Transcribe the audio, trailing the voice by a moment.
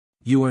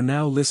You are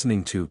now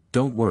listening to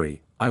Don't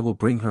Worry, I Will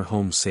Bring Her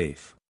Home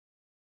Safe.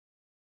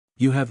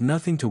 You have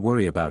nothing to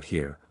worry about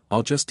here,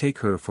 I'll just take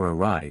her for a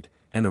ride,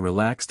 and a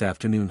relaxed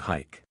afternoon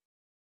hike.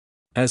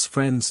 As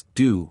friends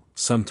do,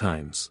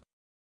 sometimes.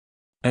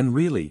 And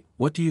really,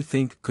 what do you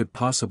think could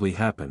possibly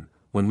happen,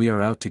 when we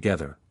are out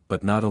together,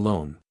 but not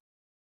alone?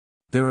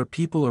 There are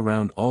people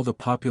around all the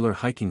popular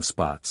hiking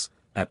spots,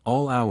 at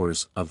all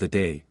hours of the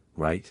day,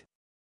 right?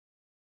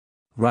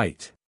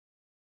 Right.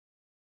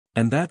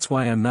 And that's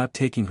why I'm not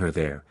taking her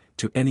there,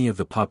 to any of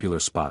the popular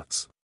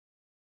spots.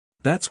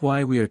 That's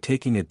why we are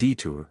taking a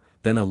detour,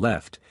 then a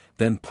left,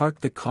 then park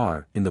the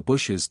car in the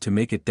bushes to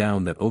make it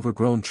down that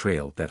overgrown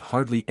trail that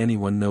hardly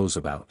anyone knows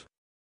about.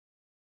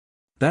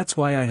 That's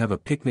why I have a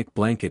picnic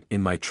blanket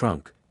in my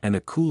trunk, and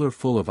a cooler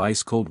full of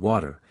ice-cold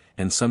water,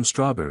 and some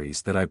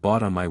strawberries that I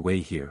bought on my way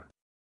here.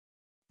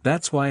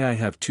 That's why I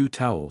have 2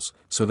 towels,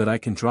 so that I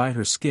can dry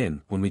her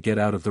skin when we get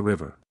out of the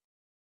river.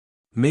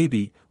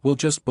 Maybe, we'll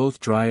just both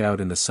dry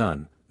out in the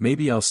sun,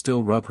 maybe I'll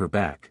still rub her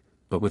back,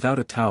 but without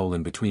a towel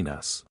in between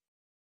us.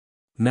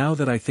 Now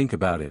that I think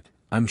about it,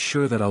 I'm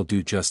sure that I'll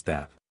do just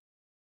that.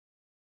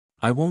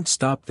 I won't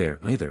stop there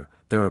either,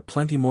 there are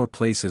plenty more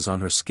places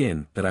on her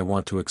skin that I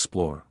want to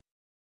explore.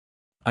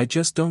 I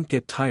just don't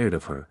get tired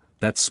of her,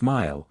 that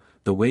smile,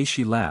 the way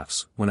she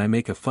laughs when I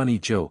make a funny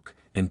joke,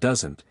 and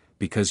doesn't,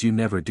 because you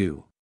never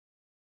do.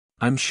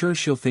 I'm sure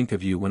she'll think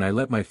of you when I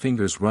let my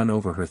fingers run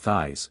over her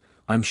thighs,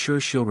 I'm sure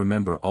she'll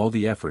remember all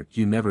the effort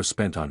you never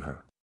spent on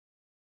her.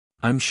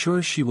 I'm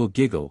sure she will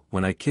giggle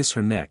when I kiss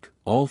her neck,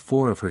 all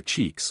 4 of her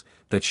cheeks,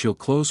 that she'll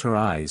close her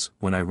eyes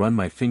when I run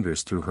my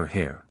fingers through her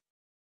hair.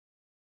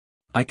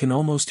 I can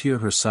almost hear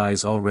her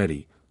sighs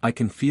already, I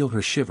can feel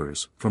her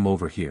shivers from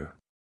over here.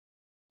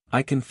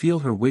 I can feel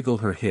her wiggle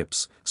her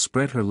hips,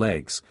 spread her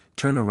legs,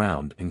 turn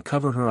around and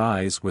cover her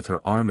eyes with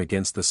her arm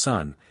against the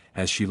sun,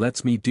 as she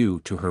lets me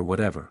do to her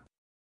whatever.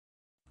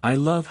 I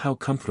love how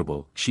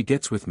comfortable she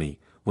gets with me,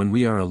 when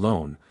we are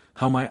alone,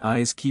 how my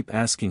eyes keep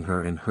asking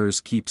her and hers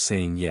keep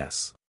saying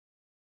yes.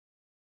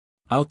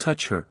 I'll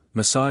touch her,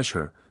 massage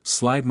her,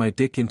 slide my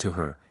dick into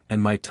her,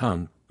 and my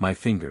tongue, my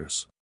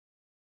fingers.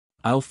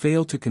 I'll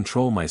fail to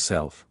control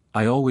myself,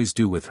 I always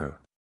do with her.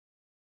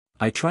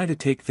 I try to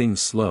take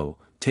things slow,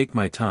 take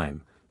my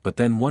time, but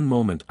then one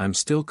moment I'm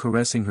still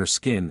caressing her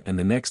skin and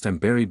the next I'm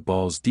buried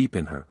balls deep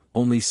in her,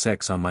 only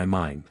sex on my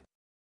mind.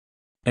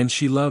 And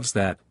she loves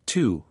that,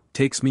 too,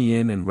 takes me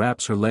in and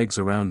wraps her legs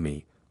around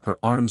me, her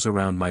arms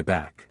around my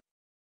back.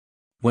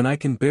 When I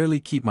can barely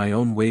keep my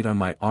own weight on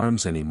my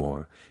arms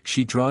anymore,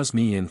 she draws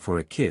me in for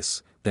a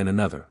kiss, then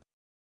another.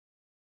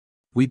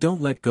 We don't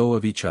let go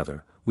of each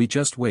other, we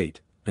just wait,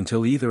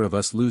 until either of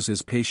us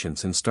loses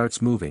patience and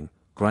starts moving,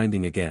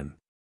 grinding again.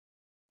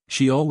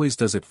 She always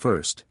does it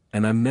first,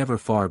 and I'm never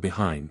far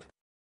behind.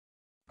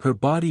 Her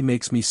body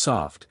makes me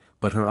soft,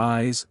 but her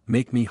eyes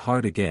make me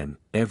hard again,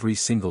 every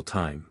single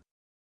time.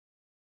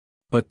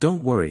 But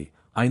don't worry,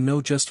 I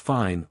know just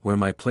fine where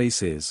my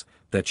place is,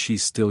 that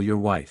she's still your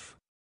wife.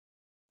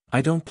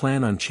 I don't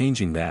plan on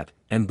changing that,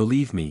 and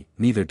believe me,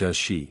 neither does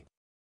she.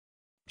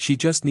 She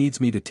just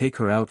needs me to take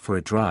her out for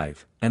a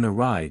drive, and a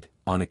ride,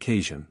 on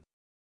occasion.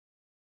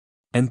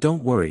 And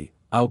don't worry,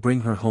 I'll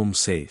bring her home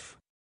safe.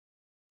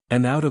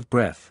 And out of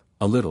breath,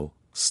 a little,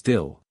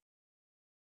 still.